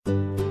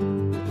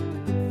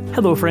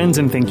Hello, friends,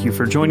 and thank you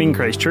for joining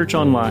Christ Church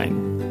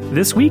Online.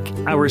 This week,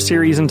 our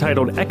series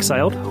entitled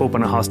Exiled, Hope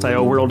in a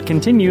Hostile World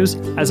continues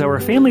as our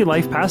family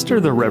life pastor,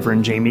 the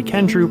Reverend Jamie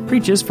Kendrew,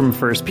 preaches from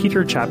 1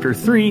 Peter chapter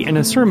 3 in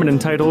a sermon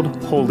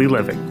entitled Holy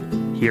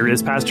Living. Here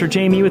is Pastor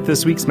Jamie with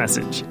this week's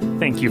message.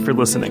 Thank you for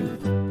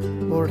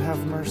listening. Lord,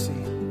 have mercy.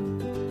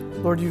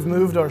 Lord, you've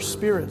moved our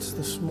spirits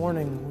this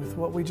morning with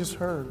what we just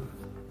heard.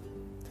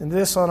 And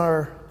this, on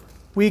our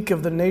week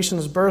of the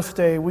nation's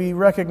birthday, we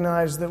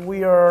recognize that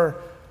we are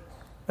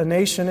a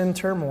nation in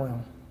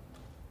turmoil,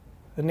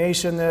 a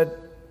nation that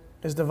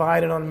is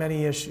divided on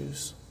many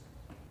issues.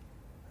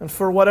 And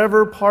for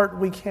whatever part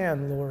we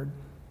can, Lord,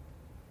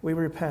 we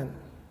repent.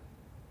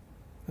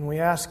 And we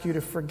ask you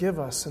to forgive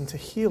us and to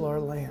heal our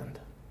land,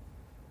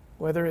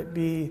 whether it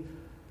be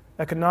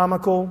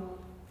economical,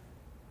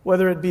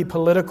 whether it be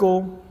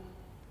political,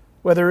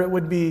 whether it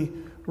would be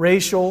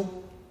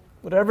racial,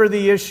 whatever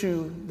the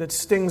issue that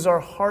stings our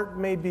heart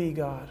may be,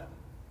 God,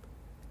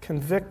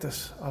 convict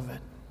us of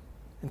it.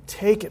 And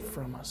take it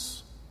from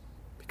us,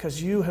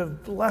 because you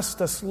have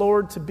blessed us,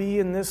 Lord, to be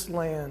in this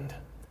land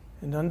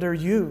and under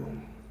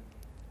you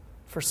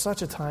for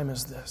such a time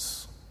as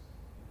this.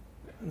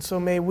 And so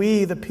may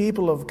we, the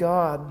people of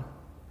God,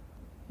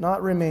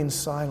 not remain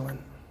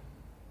silent.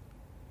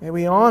 May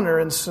we honor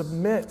and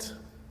submit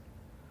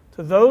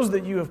to those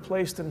that you have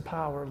placed in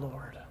power,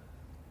 Lord.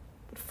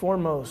 But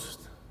foremost,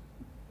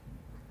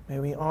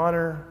 may we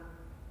honor,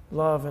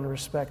 love, and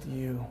respect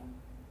you.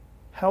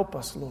 Help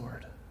us,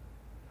 Lord,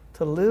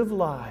 to live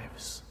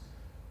lives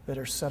that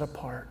are set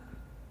apart,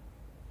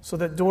 so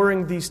that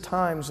during these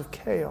times of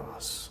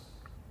chaos,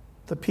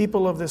 the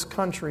people of this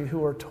country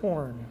who are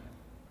torn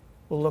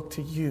will look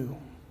to you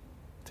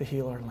to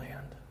heal our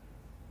land.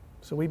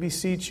 So we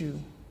beseech you,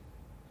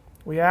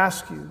 we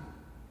ask you,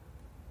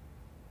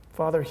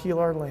 Father, heal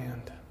our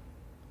land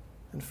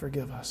and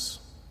forgive us.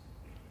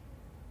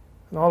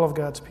 And all of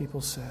God's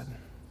people said,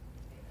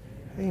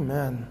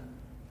 Amen.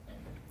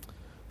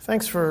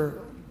 Thanks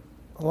for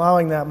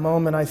allowing that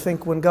moment. I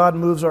think when God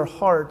moves our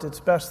heart, it's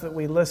best that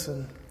we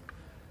listen.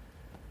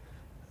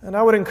 And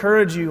I would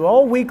encourage you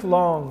all week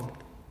long,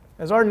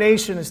 as our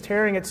nation is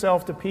tearing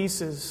itself to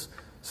pieces,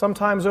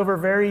 sometimes over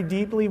very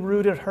deeply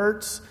rooted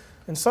hurts,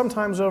 and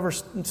sometimes over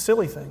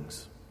silly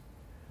things.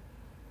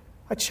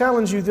 I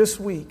challenge you this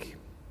week,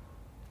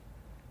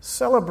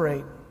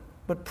 celebrate,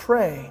 but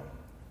pray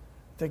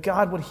that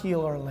God would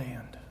heal our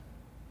land,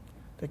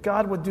 that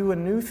God would do a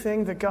new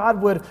thing, that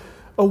God would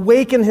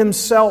awaken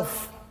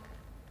Himself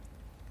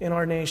in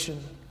our nation.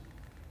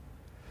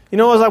 You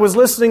know, as I was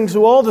listening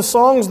to all the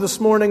songs this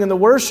morning in the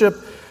worship,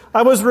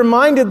 I was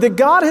reminded that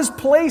God has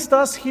placed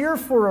us here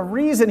for a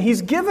reason.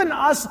 He's given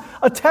us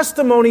a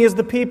testimony as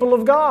the people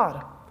of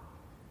God.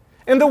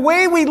 And the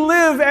way we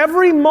live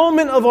every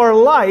moment of our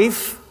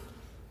life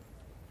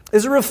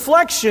is a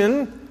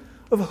reflection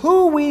of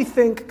who we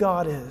think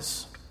God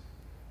is.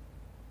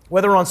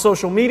 Whether on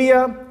social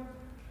media,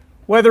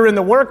 whether in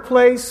the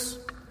workplace,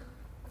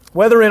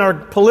 whether in our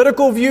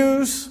political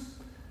views,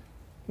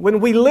 when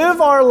we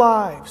live our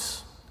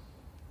lives,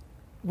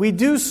 we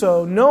do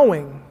so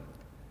knowing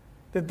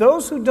that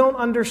those who don't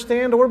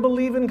understand or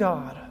believe in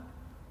God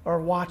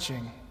are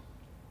watching.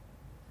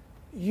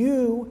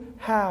 You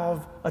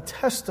have a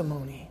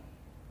testimony.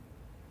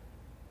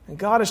 And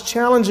God is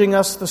challenging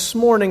us this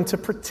morning to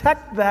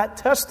protect that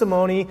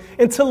testimony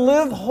and to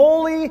live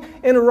holy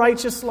and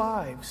righteous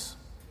lives.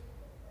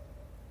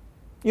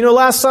 You know,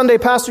 last Sunday,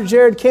 Pastor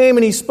Jared came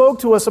and he spoke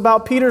to us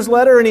about Peter's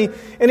letter,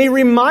 and he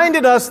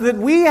reminded us that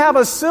we have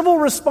a civil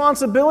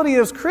responsibility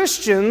as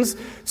Christians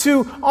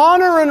to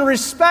honor and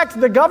respect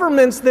the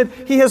governments that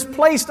He has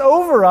placed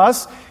over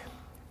us.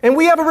 And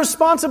we have a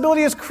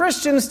responsibility as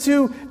Christians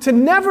to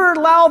never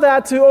allow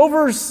that to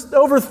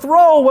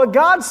overthrow what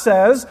God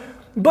says,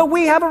 but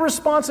we have a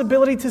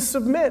responsibility to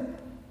submit.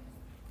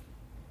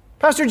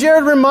 Pastor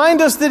Jared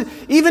reminded us that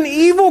even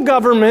evil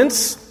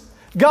governments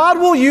God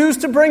will use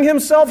to bring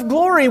Himself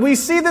glory. We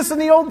see this in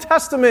the Old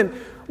Testament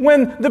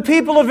when the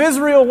people of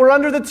Israel were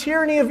under the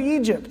tyranny of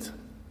Egypt.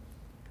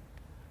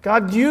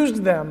 God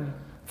used them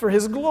for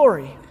His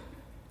glory.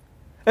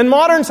 In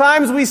modern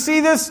times, we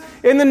see this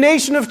in the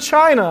nation of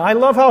China. I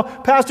love how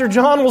Pastor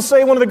John will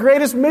say one of the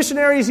greatest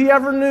missionaries he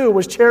ever knew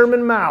was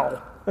Chairman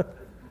Mao.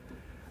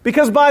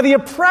 Because by the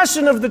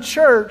oppression of the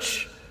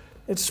church,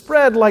 it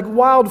spread like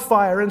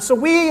wildfire. And so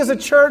we as a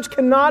church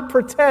cannot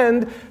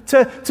pretend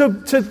to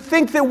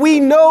think that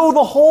we know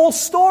the whole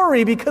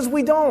story, because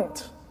we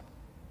don't.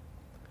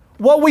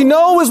 What we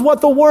know is what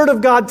the Word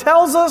of God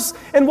tells us,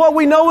 and what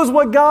we know is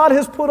what God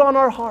has put on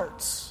our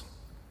hearts.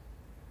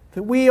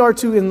 That we are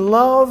to, in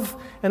love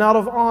and out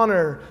of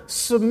honor,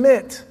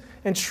 submit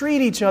and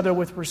treat each other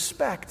with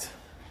respect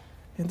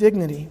and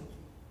dignity.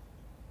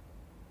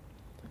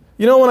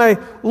 You know, when I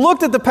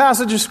looked at the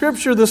passage of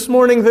Scripture this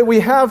morning that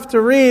we have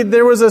to read,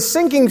 there was a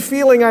sinking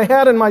feeling I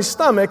had in my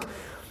stomach,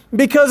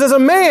 because as a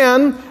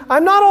man,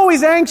 I'm not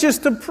always anxious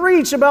to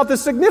preach about the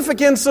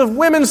significance of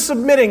women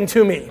submitting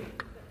to me.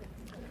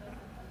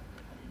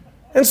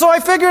 And so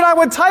I figured I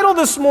would title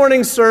this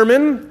morning's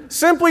sermon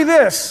simply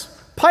this: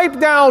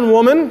 Pipe down,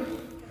 woman,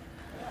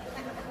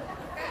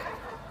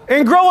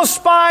 and grow a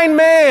spine,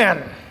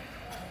 man.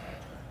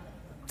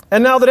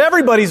 And now that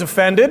everybody's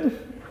offended,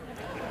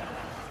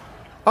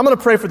 I'm going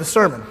to pray for the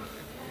sermon.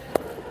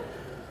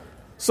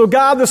 So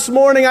God, this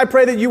morning, I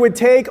pray that you would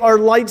take our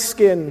light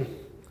skin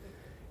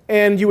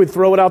and you would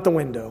throw it out the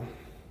window.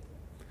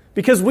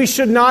 Because we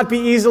should not be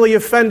easily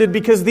offended,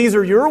 because these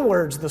are your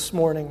words this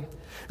morning.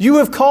 You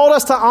have called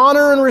us to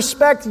honor and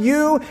respect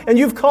you, and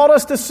you've called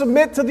us to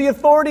submit to the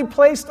authority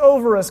placed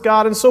over us,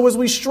 God. And so as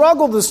we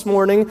struggle this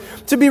morning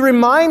to be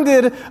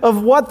reminded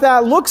of what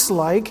that looks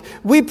like,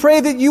 we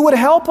pray that you would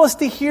help us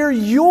to hear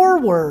your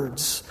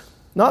words,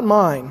 not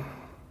mine.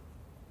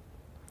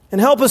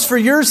 And help us for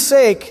your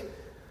sake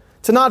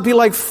to not be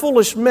like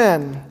foolish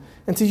men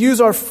and to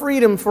use our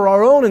freedom for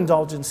our own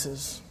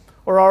indulgences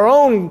or our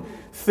own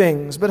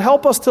things, but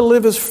help us to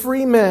live as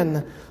free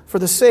men for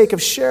the sake of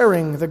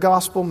sharing the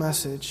gospel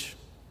message.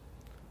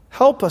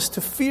 Help us to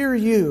fear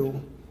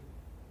you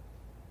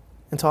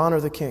and to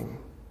honor the King.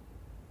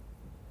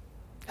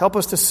 Help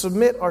us to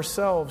submit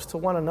ourselves to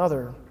one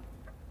another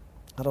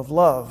out of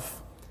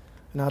love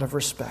and out of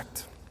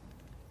respect.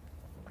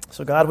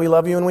 So God, we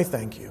love you and we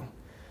thank you.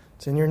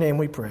 It's in your name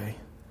we pray.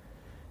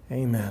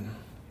 Amen.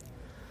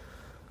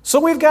 So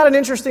we've got an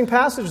interesting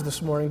passage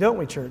this morning, don't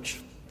we,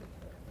 church?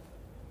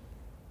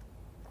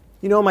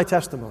 You know my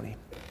testimony.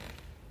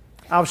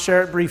 I'll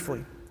share it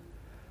briefly.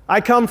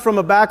 I come from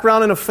a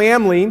background in a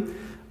family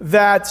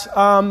that,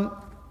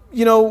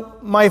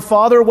 my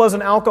father was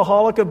an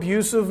alcoholic,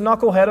 abusive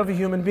knucklehead of a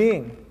human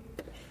being.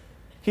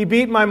 He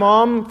beat my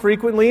mom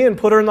frequently and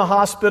put her in the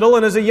hospital.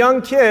 And as a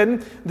young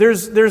kid,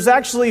 there's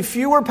actually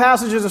fewer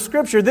passages of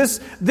Scripture.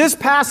 This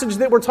passage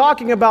that we're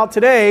talking about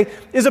today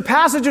is a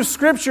passage of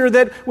Scripture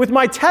that, with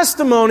my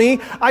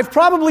testimony, I've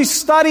probably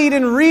studied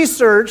and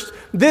researched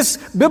this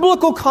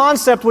biblical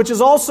concept, which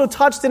is also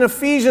touched in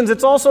Ephesians.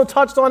 It's also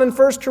touched on in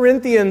 1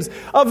 Corinthians,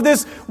 of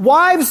this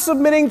wives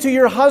submitting to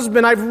your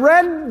husband. I've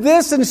read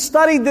this and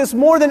studied this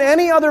more than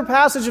any other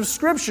passage of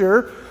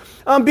Scripture.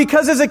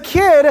 Because as a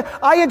kid,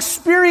 I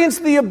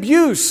experienced the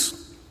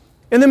abuse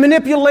and the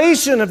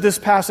manipulation of this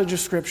passage of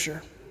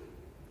Scripture.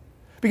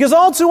 Because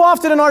all too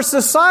often in our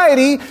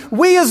society,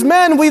 we as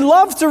men, we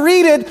love to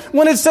read it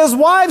when it says,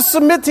 wives,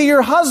 submit to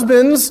your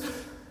husbands,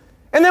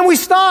 and then we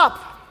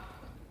stop.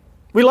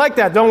 We like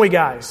that, don't we,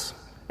 guys?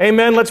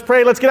 Amen, let's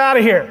pray, let's get out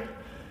of here.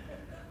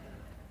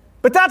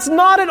 But that's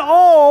not at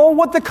all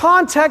what the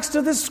context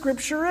of this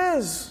Scripture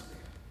is.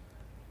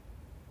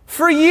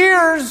 For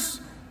years,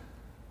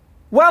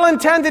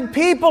 well-intended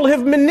people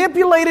have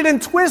manipulated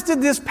and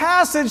twisted this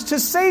passage to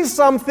say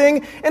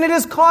something, and it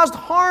has caused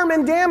harm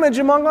and damage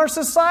among our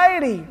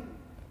society.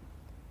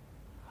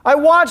 I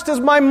watched as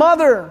my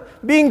mother,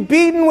 being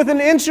beaten with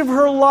an inch of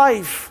her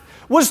life,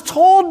 was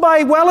told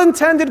by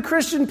well-intended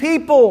Christian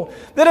people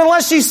that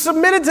unless she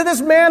submitted to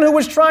this man who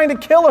was trying to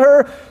kill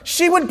her,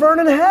 she would burn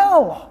in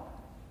hell.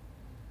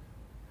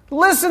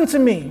 Listen to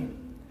me.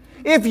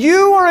 If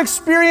you are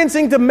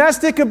experiencing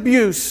domestic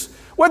abuse,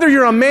 whether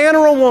you're a man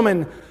or a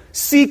woman,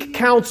 seek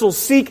counsel,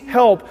 seek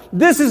help.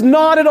 This is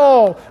not at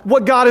all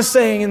what God is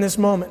saying in this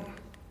moment.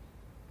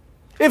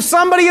 If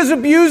somebody is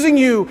abusing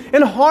you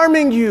and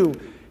harming you,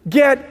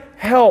 get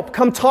help.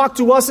 Come talk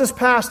to us as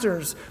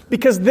pastors,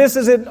 because this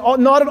is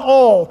not at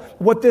all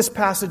what this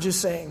passage is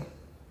saying.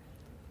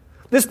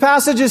 This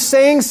passage is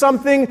saying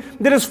something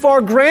that is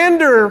far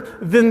grander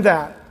than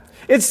that.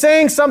 It's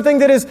saying something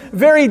that is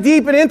very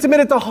deep and intimate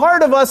at the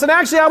heart of us. And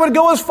actually, I would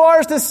go as far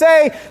as to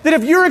say that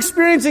if you're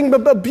experiencing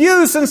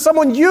abuse and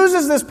someone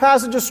uses this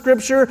passage of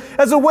Scripture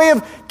as a way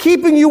of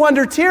keeping you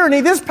under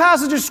tyranny, this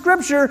passage of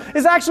Scripture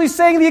is actually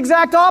saying the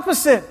exact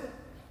opposite.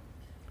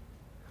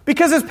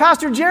 Because as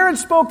Pastor Jared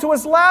spoke to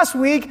us last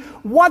week,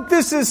 what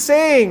this is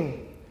saying,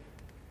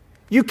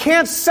 you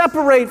can't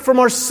separate from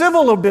our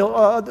civil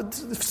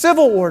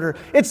order.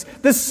 It's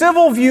the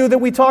civil view that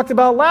we talked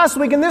about last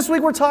week, and this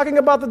week we're talking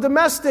about the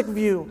domestic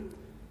view.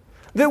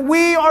 That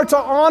we are to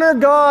honor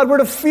God, we're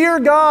to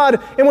fear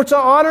God, and we're to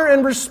honor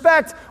and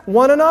respect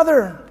one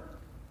another.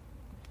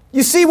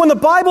 You see, when the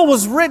Bible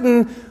was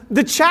written,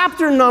 the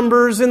chapter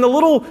numbers and the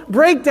little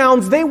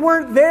breakdowns, they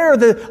weren't there.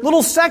 The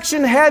little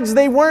section heads,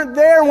 they weren't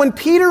there. When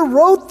Peter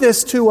wrote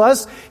this to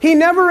us, he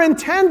never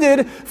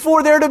intended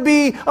for there to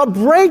be a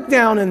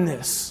breakdown in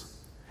this.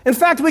 In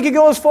fact, we could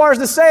go as far as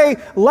to say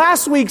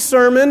last week's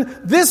sermon,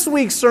 this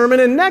week's sermon,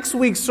 and next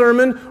week's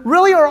sermon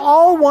really are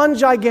all one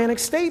gigantic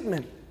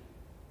statement.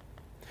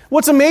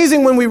 What's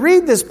amazing when we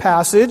read this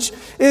passage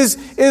is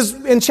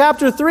in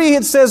chapter 3,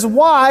 it says,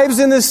 wives,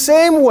 in the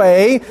same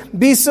way,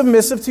 be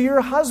submissive to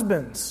your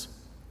husbands.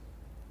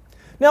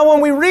 Now, when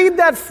we read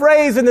that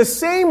phrase in the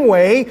same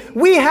way,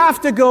 we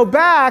have to go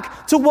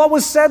back to what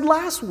was said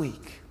last week.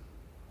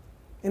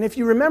 And if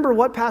you remember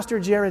what Pastor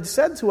Jared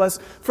said to us,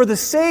 for the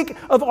sake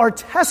of our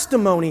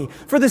testimony,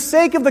 for the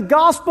sake of the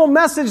gospel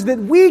message that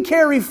we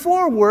carry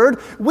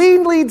forward, we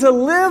need to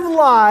live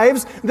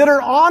lives that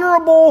are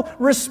honorable,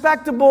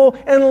 respectable,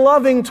 and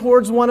loving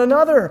towards one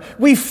another.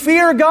 We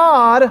fear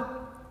God,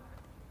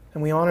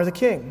 and we honor the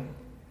King.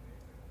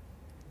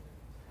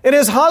 And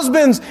as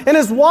husbands and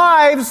as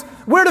wives,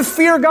 we're to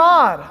fear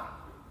God.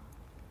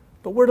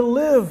 But we're to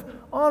live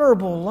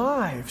honorable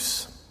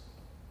lives.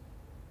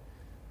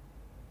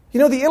 You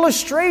know, the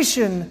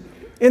illustration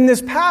in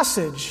this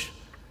passage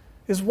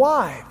is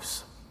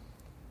wives.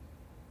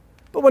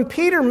 But when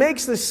Peter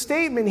makes this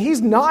statement,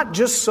 he's not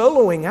just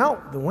soloing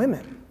out the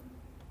women.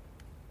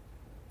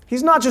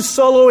 He's not just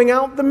soloing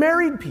out the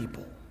married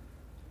people.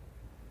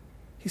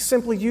 He's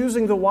simply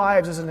using the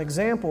wives as an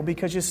example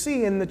because you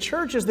see, in the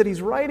churches that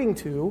he's writing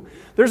to,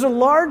 there's a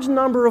large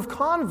number of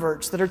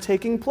converts that are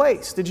taking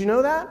place. Did you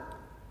know that?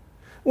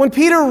 When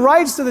Peter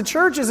writes to the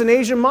churches in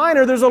Asia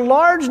Minor, there's a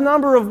large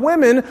number of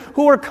women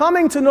who are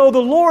coming to know the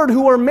Lord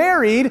who are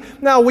married.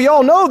 Now, we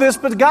all know this,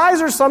 but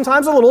guys are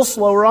sometimes a little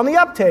slower on the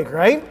uptake,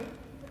 right?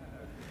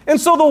 And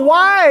so the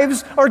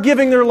wives are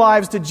giving their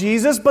lives to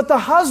Jesus, but the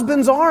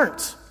husbands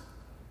aren't.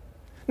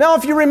 Now,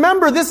 if you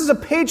remember, this is a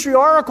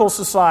patriarchal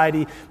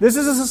society. This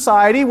is a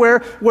society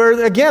where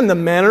again, the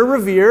men are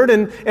revered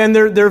and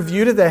they're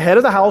viewed as the head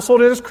of the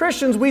household. And as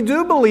Christians, we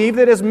do believe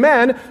that as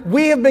men,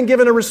 we have been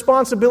given a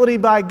responsibility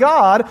by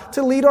God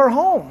to lead our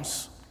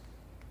homes.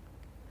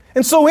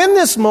 And so in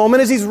this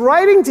moment, as he's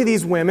writing to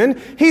these women,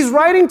 he's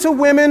writing to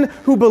women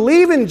who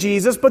believe in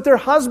Jesus, but their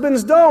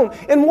husbands don't.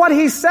 And what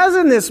he says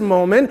in this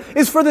moment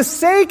is, for the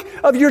sake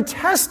of your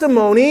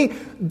testimony,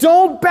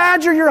 don't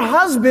badger your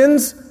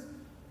husbands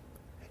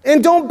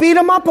and don't beat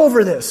them up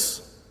over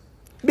this.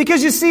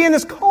 Because you see, in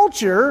this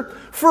culture,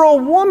 for a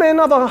woman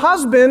of a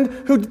husband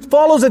who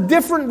follows a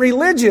different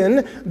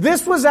religion,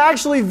 this was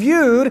actually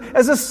viewed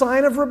as a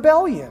sign of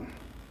rebellion.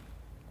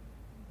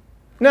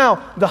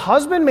 Now, the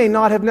husband may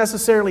not have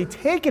necessarily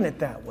taken it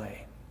that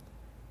way,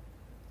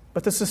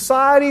 but the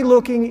society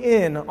looking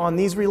in on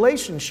these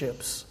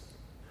relationships,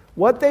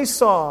 what they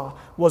saw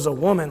was a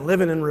woman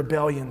living in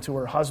rebellion to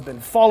her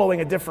husband,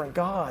 following a different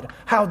God.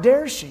 How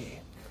dare she?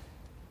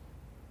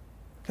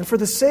 And for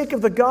the sake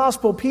of the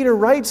gospel, Peter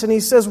writes and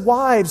he says,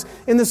 wives,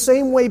 in the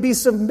same way be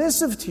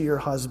submissive to your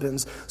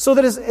husbands, so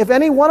that if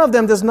any one of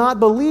them does not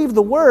believe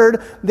the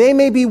word, they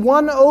may be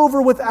won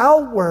over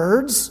without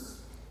words,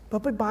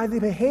 but by the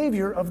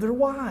behavior of their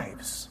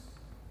wives.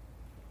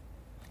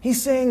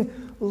 He's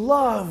saying,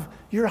 love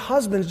your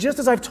husbands, just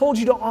as I've told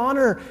you to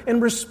honor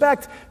and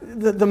respect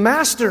the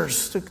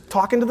masters,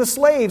 talking to the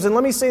slaves. And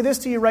let me say this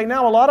to you right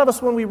now. A lot of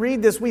us, when we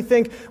read this, we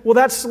think, well,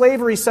 that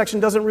slavery section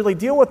doesn't really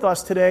deal with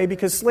us today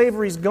because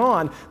slavery's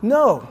gone.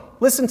 No,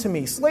 listen to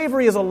me.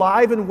 Slavery is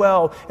alive and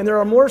well, and there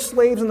are more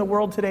slaves in the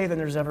world today than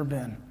there's ever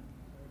been.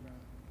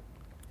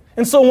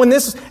 And so when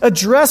this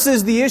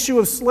addresses the issue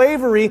of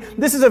slavery,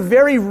 this is a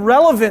very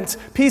relevant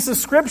piece of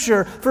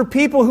scripture for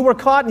people who are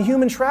caught in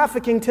human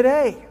trafficking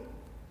today.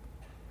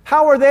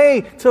 How are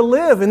they to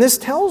live? And this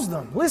tells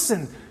them,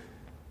 listen,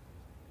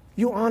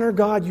 you honor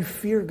God, you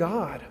fear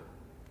God,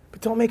 but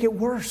don't make it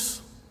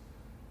worse.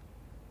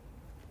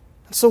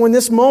 So in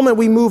this moment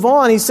we move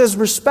on. He says,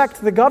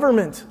 respect the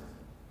government.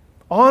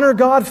 Honor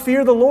God,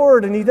 fear the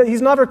Lord. And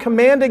he's never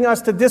commanding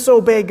us to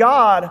disobey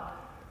God,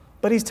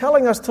 but he's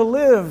telling us to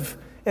live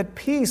at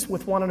peace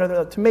with one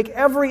another, to make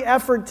every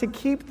effort to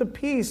keep the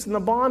peace and the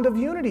bond of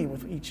unity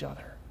with each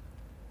other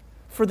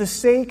for the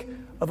sake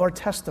of our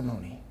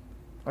testimony.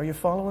 Are you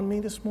following me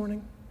this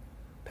morning?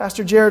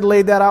 Pastor Jared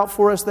laid that out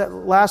for us that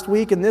last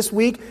week, and this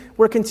week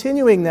we're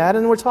continuing that,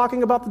 and we're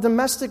talking about the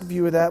domestic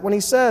view of that when he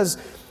says,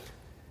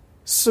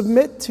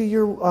 submit to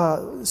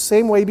your,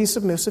 same way be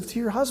submissive to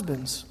your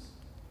husbands.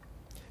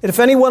 And if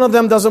any one of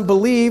them doesn't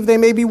believe, they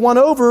may be won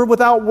over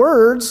without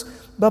words,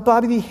 but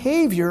by the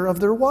behavior of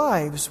their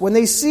wives. When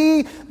they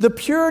see the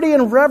purity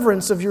and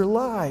reverence of your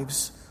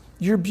lives,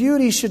 your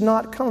beauty should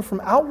not come from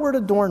outward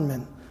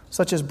adornment,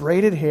 such as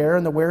braided hair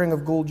and the wearing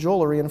of gold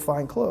jewelry and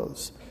fine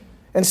clothes.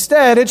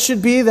 Instead, it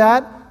should be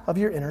that of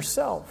your inner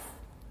self.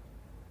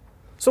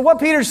 So what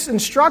Peter's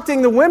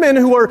instructing the women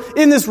who are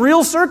in this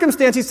real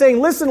circumstance, he's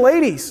saying, listen,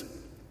 ladies,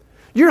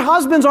 your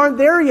husbands aren't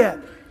there yet.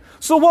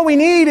 So what we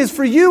need is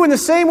for you, in the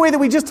same way that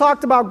we just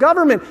talked about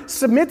government,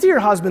 submit to your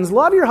husbands,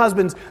 love your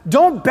husbands,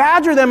 don't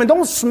badger them and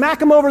don't smack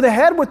them over the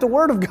head with the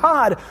word of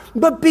God,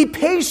 but be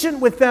patient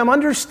with them,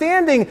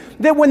 understanding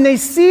that when they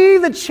see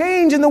the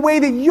change in the way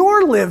that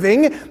you're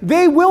living,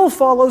 they will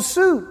follow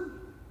suit.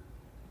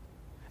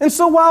 And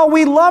so while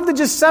we love to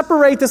just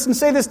separate this and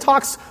say this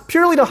talks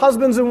purely to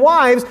husbands and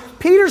wives,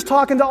 Peter's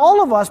talking to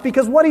all of us,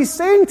 because what he's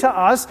saying to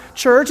us,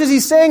 church, is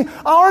he's saying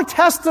our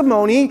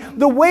testimony,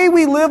 the way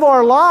we live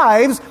our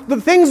lives, the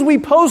things we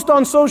post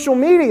on social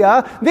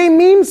media, they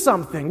mean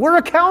something. We're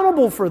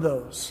accountable for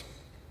those.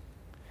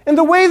 And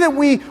the way that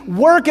we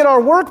work at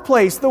our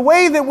workplace, the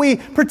way that we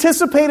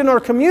participate in our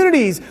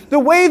communities, the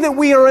way that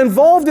we are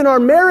involved in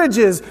our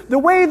marriages, the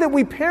way that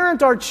we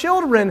parent our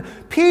children,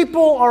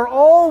 people are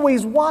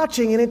always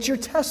watching, and it's your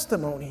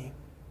testimony.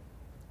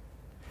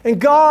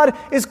 And God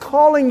is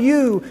calling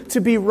you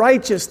to be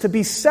righteous, to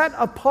be set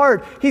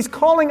apart. He's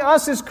calling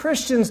us as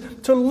Christians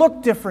to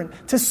look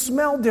different, to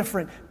smell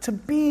different, to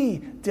be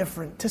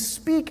different, to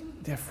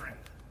speak different.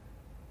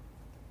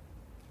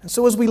 And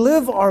so as we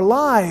live our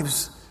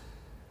lives,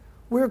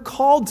 we're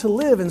called to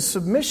live in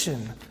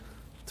submission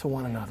to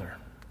one another.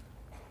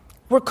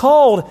 We're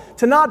called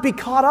to not be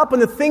caught up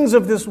in the things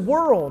of this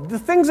world. The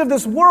things of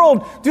this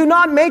world do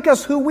not make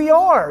us who we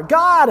are.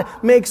 God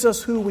makes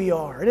us who we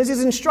are. And as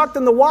He's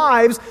instructing the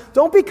wives,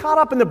 don't be caught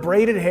up in the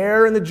braided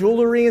hair and the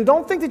jewelry, and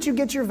don't think that you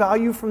get your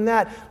value from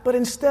that, but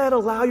instead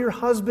allow your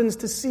husbands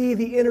to see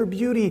the inner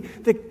beauty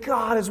that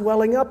God is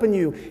welling up in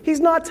you. He's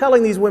not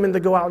telling these women to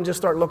go out and just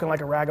start looking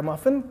like a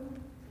ragamuffin.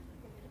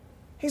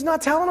 He's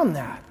not telling them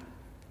that.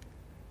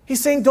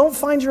 He's saying don't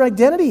find your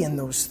identity in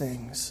those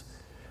things.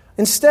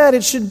 Instead,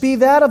 it should be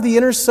that of the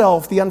inner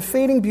self, the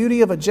unfading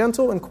beauty of a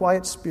gentle and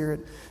quiet spirit,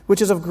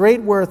 which is of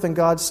great worth in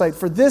God's sight.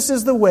 For this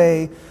is the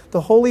way the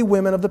holy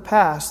women of the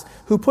past,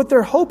 who put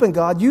their hope in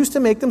God, used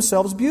to make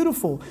themselves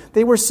beautiful.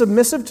 They were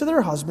submissive to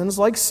their husbands,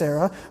 like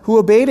Sarah, who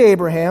obeyed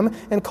Abraham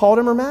and called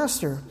him her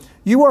master.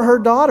 You are her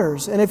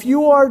daughters, and if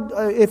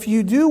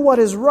you do what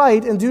is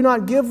right and do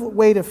not give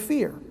way to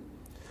fear.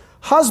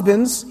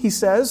 Husbands, he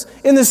says,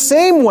 in the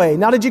same way.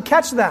 Now, did you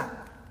catch that?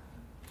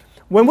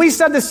 When we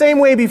said the same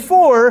way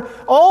before,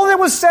 all that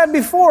was said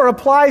before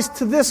applies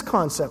to this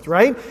concept,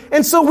 right?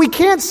 And so we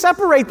can't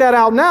separate that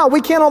out now. We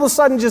can't all of a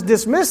sudden just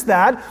dismiss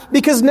that,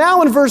 because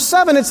now in verse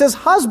 7 it says,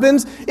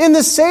 husbands, in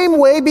the same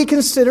way be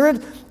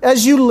considerate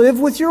as you live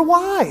with your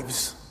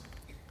wives.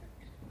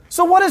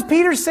 So what is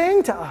Peter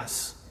saying to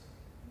us?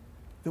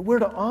 That we're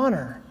to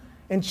honor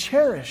and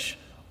cherish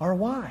our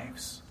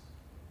wives.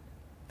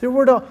 That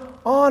we're to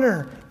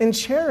honor and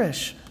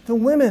cherish the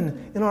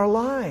women in our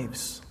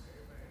lives.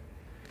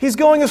 He's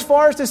going as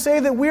far as to say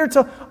that we're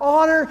to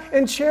honor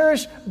and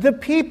cherish the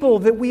people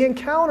that we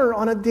encounter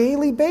on a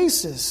daily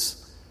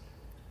basis.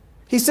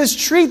 He says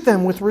treat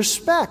them with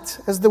respect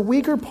as the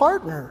weaker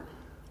partner.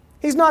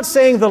 He's not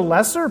saying the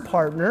lesser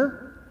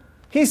partner.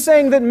 He's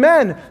saying that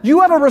men, you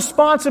have a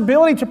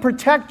responsibility to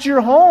protect your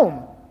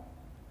home.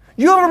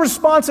 You have a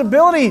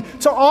responsibility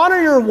to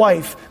honor your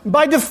wife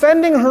by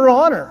defending her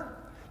honor,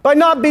 by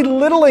not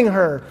belittling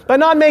her, by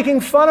not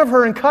making fun of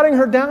her and cutting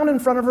her down in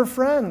front of her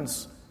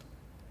friends.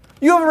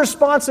 You have a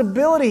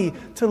responsibility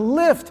to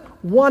lift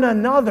one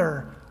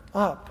another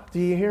up. Do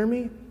you hear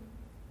me?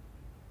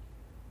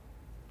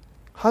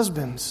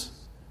 Husbands,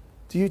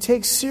 do you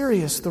take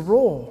serious the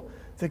role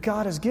that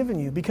God has given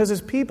you? Because as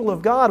people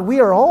of God,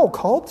 we are all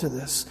called to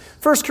this.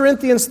 1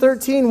 Corinthians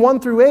 13, 1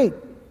 through 8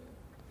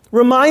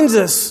 reminds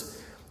us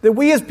that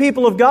we as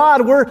people of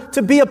God, we're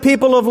to be a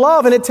people of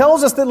love. And it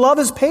tells us that love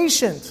is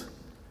patient.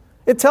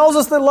 It tells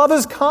us that love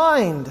is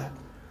kind,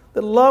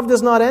 that love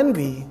does not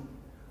envy,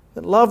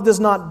 that love does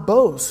not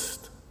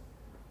boast,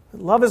 that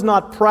love is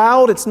not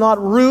proud, it's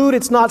not rude,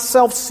 it's not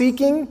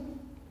self-seeking,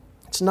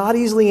 it's not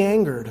easily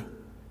angered.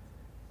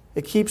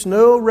 It keeps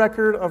no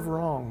record of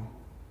wrong.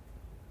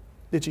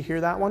 Did you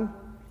hear that one?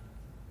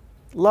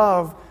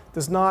 Love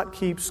does not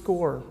keep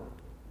score.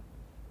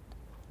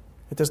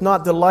 It does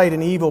not delight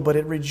in evil, but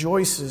it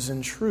rejoices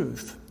in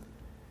truth.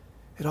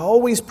 It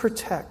always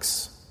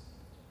protects.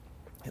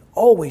 It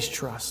always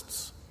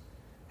trusts.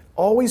 It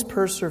always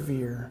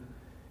perseveres.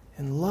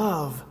 And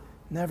love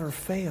never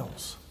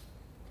fails.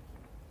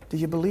 Do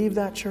you believe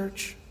that,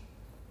 church?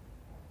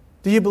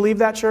 Do you believe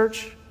that,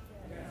 church?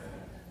 Yes.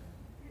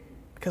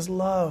 Because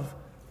love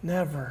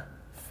never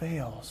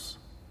fails.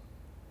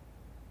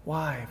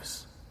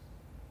 Wives,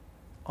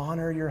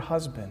 honor your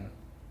husband.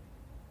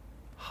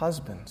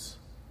 Husbands,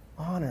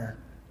 honor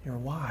your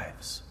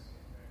wives.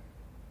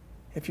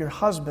 If your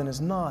husband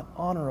is not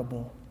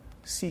honorable,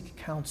 seek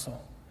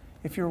counsel.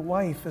 If your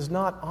wife is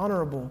not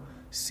honorable,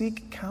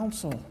 seek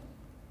counsel.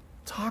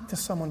 Talk to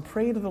someone.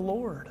 Pray to the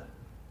Lord.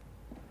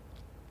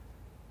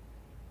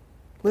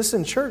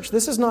 Listen, church,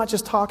 this is not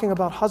just talking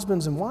about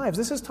husbands and wives.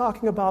 This is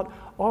talking about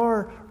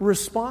our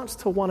response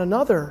to one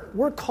another.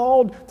 We're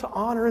called to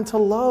honor and to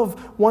love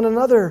one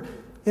another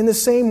in the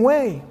same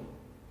way.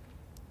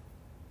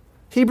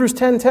 Hebrews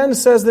 10:10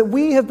 says that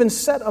we have been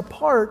set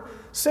apart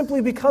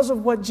simply because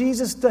of what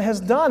Jesus has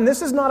done.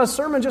 This is not a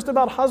sermon just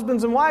about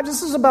husbands and wives.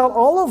 This is about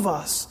all of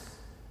us.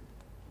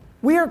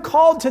 We are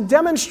called to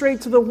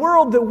demonstrate to the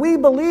world that we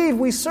believe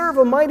we serve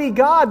a mighty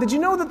God. Did you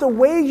know that the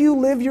way you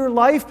live your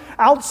life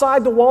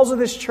outside the walls of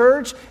this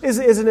church is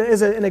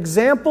an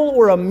example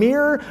or a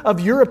mirror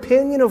of your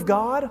opinion of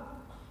God?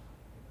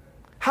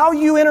 How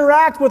you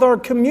interact with our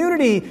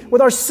community,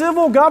 with our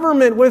civil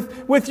government,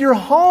 with your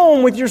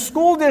home, with your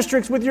school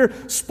districts, with your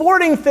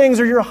sporting things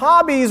or your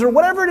hobbies or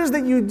whatever it is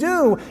that you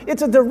do,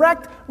 it's a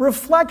direct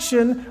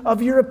reflection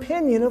of your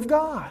opinion of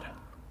God.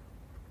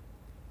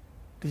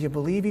 Do you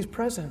believe He's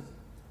present?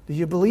 Do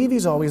you believe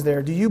He's always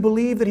there? Do you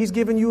believe that He's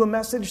given you a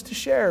message to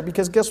share?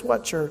 Because guess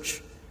what,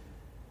 church?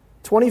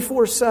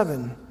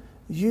 24/7,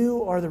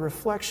 you are the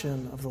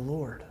reflection of the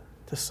Lord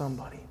to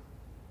somebody.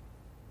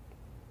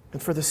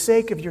 And for the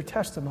sake of your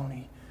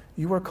testimony,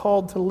 you are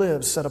called to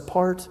live set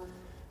apart,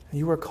 and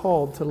you are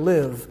called to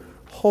live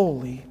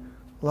holy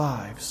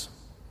lives.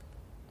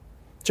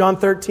 John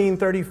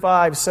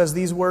 13:35 says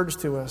these words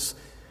to us,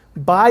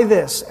 "By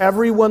this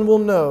everyone will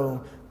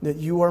know that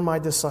you are my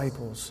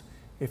disciples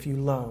if you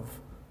love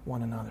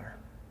one another."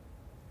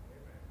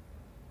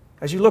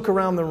 As you look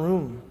around the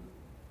room,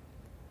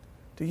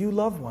 do you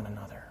love one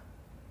another?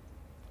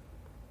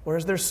 Or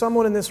is there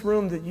someone in this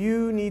room that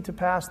you need to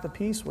pass the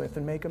peace with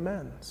and make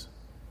amends?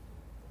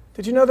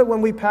 Did you know that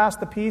when we pass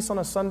the peace on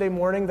a Sunday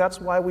morning, that's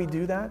why we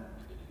do that?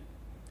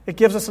 It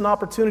gives us an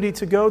opportunity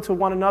to go to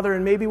one another,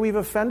 and maybe we've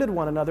offended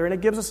one another, and it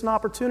gives us an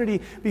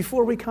opportunity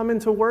before we come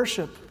into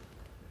worship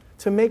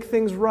to make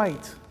things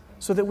right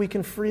so that we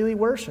can freely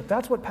worship.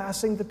 That's what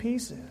passing the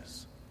peace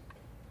is.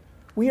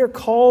 We are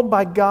called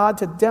by God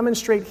to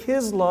demonstrate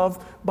His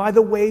love by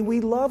the way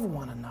we love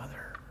one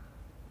another.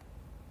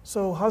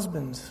 So,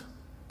 husbands,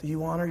 do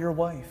you honor your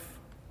wife?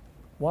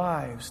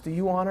 Wives, do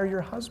you honor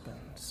your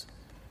husbands?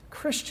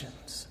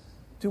 Christians,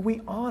 do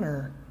we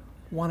honor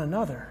one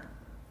another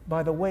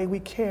by the way we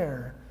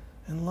care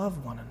and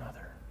love one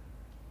another?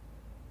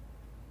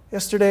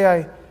 Yesterday,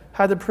 I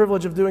had the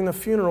privilege of doing the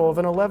funeral of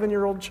an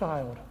 11-year-old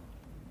child.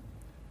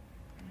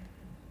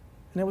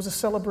 And it was a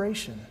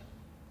celebration.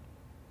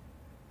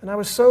 And I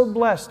was so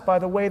blessed by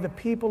the way the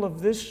people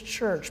of this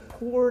church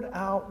poured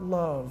out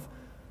love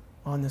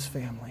on this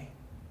family.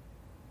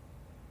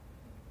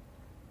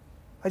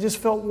 I just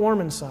felt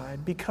warm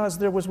inside because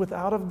there was,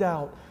 without a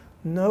doubt,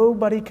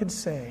 nobody could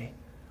say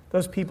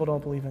those people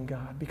don't believe in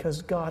God,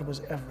 because God was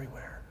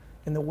everywhere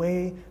in the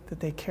way that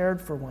they cared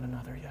for one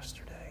another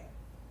yesterday.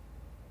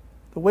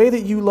 The way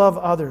that you love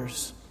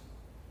others,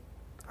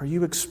 are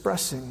you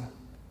expressing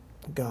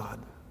God?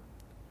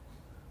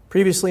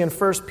 Previously in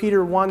 1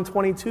 Peter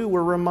 1:22,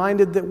 we're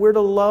reminded that we're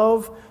to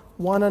love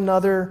one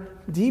another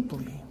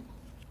deeply.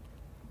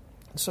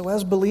 And so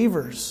as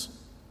believers,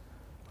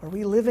 are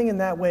we living in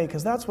that way?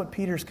 Because that's what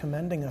Peter's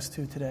commending us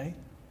to today.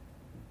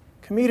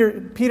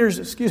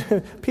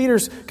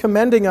 Peter's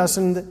commending us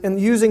and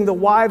using the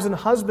wives and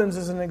husbands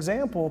as an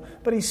example,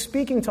 but he's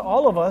speaking to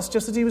all of us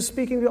just as he was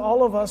speaking to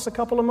all of us a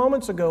couple of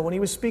moments ago when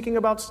he was speaking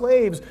about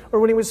slaves or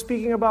when he was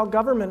speaking about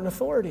government and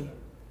authority.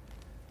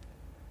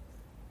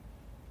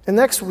 And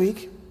next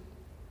week,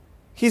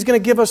 he's going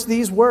to give us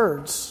these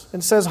words.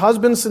 It says,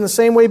 husbands, in the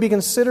same way be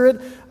considerate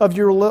of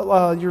your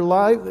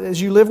life as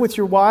you live with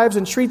your wives,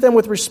 and treat them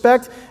with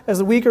respect as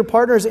the weaker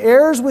partners,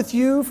 heirs with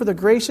you for the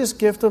gracious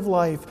gift of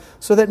life,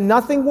 so that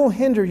nothing will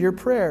hinder your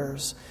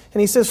prayers.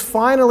 And he says,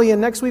 finally,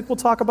 and next week we'll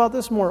talk about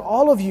this more,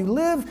 all of you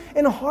live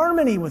in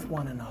harmony with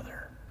one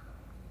another.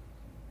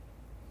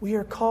 We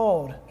are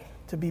called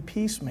to be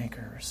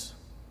peacemakers,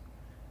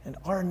 and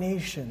our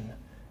nation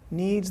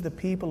needs the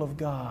people of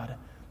God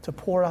to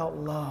pour out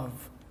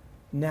love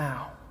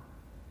now.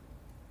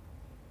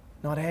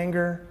 Not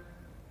anger,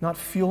 not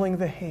fueling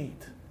the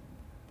hate,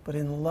 but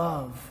in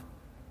love.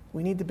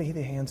 We need to be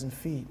the hands and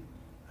feet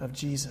of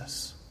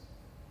Jesus.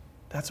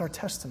 That's our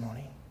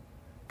testimony.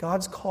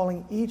 God's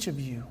calling each of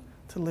you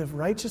to live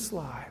righteous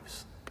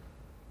lives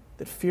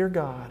that fear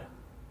God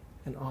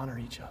and honor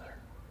each other.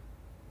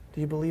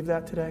 Do you believe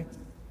that today?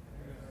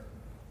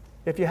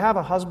 If you have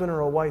a husband or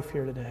a wife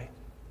here today,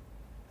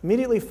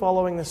 immediately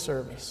following this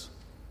service,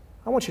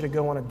 I want you to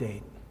go on a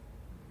date.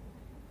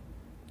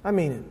 I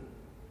mean it.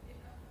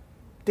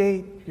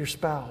 Date your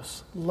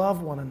spouse.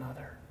 Love one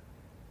another.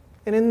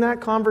 And in that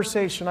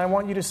conversation, I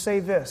want you to say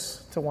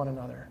this to one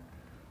another.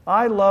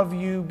 I love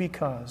you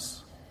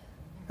because.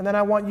 And then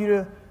I want you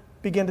to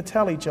begin to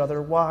tell each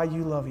other why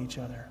you love each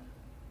other.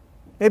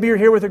 Maybe you're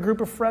here with a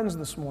group of friends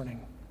this morning.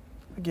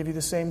 I give you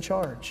the same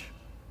charge.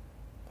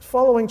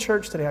 Following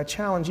church today, I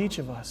challenge each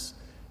of us,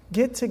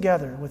 get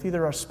together with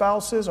either our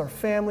spouses, our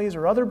families,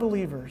 or other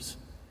believers,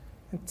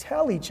 and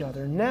tell each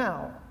other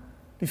now,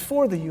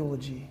 before the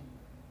eulogy,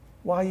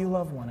 why you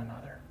love one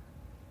another.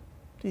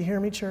 Do you hear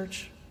me,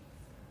 church?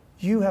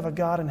 You have a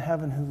God in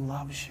heaven who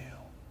loves you.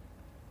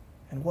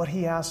 And what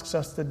He asks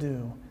us to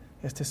do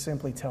is to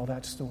simply tell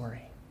that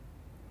story.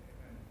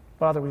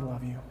 Father, we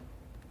love you.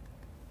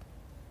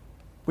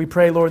 We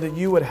pray, Lord, that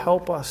you would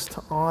help us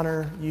to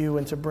honor you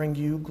and to bring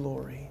you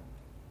glory.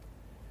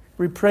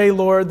 We pray,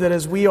 Lord, that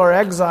as we are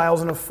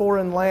exiles in a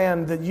foreign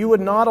land, that you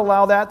would not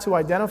allow that to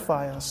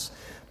identify us,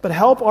 but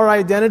help our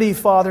identity,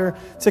 Father,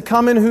 to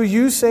come in who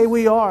you say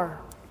we are.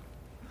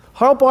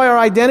 Help our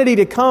identity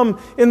to come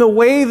in the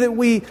way that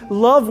we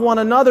love one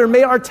another.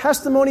 May our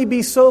testimony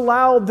be so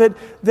loud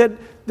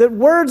that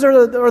words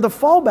are the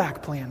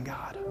fallback plan,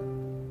 God.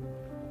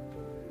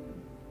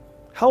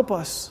 Help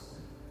us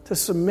to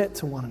submit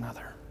to one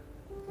another.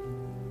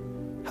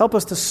 Help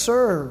us to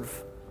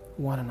serve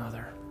one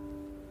another.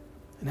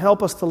 And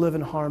help us to live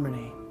in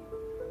harmony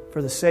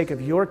for the sake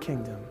of your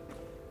kingdom.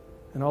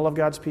 And all of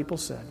God's people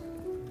said,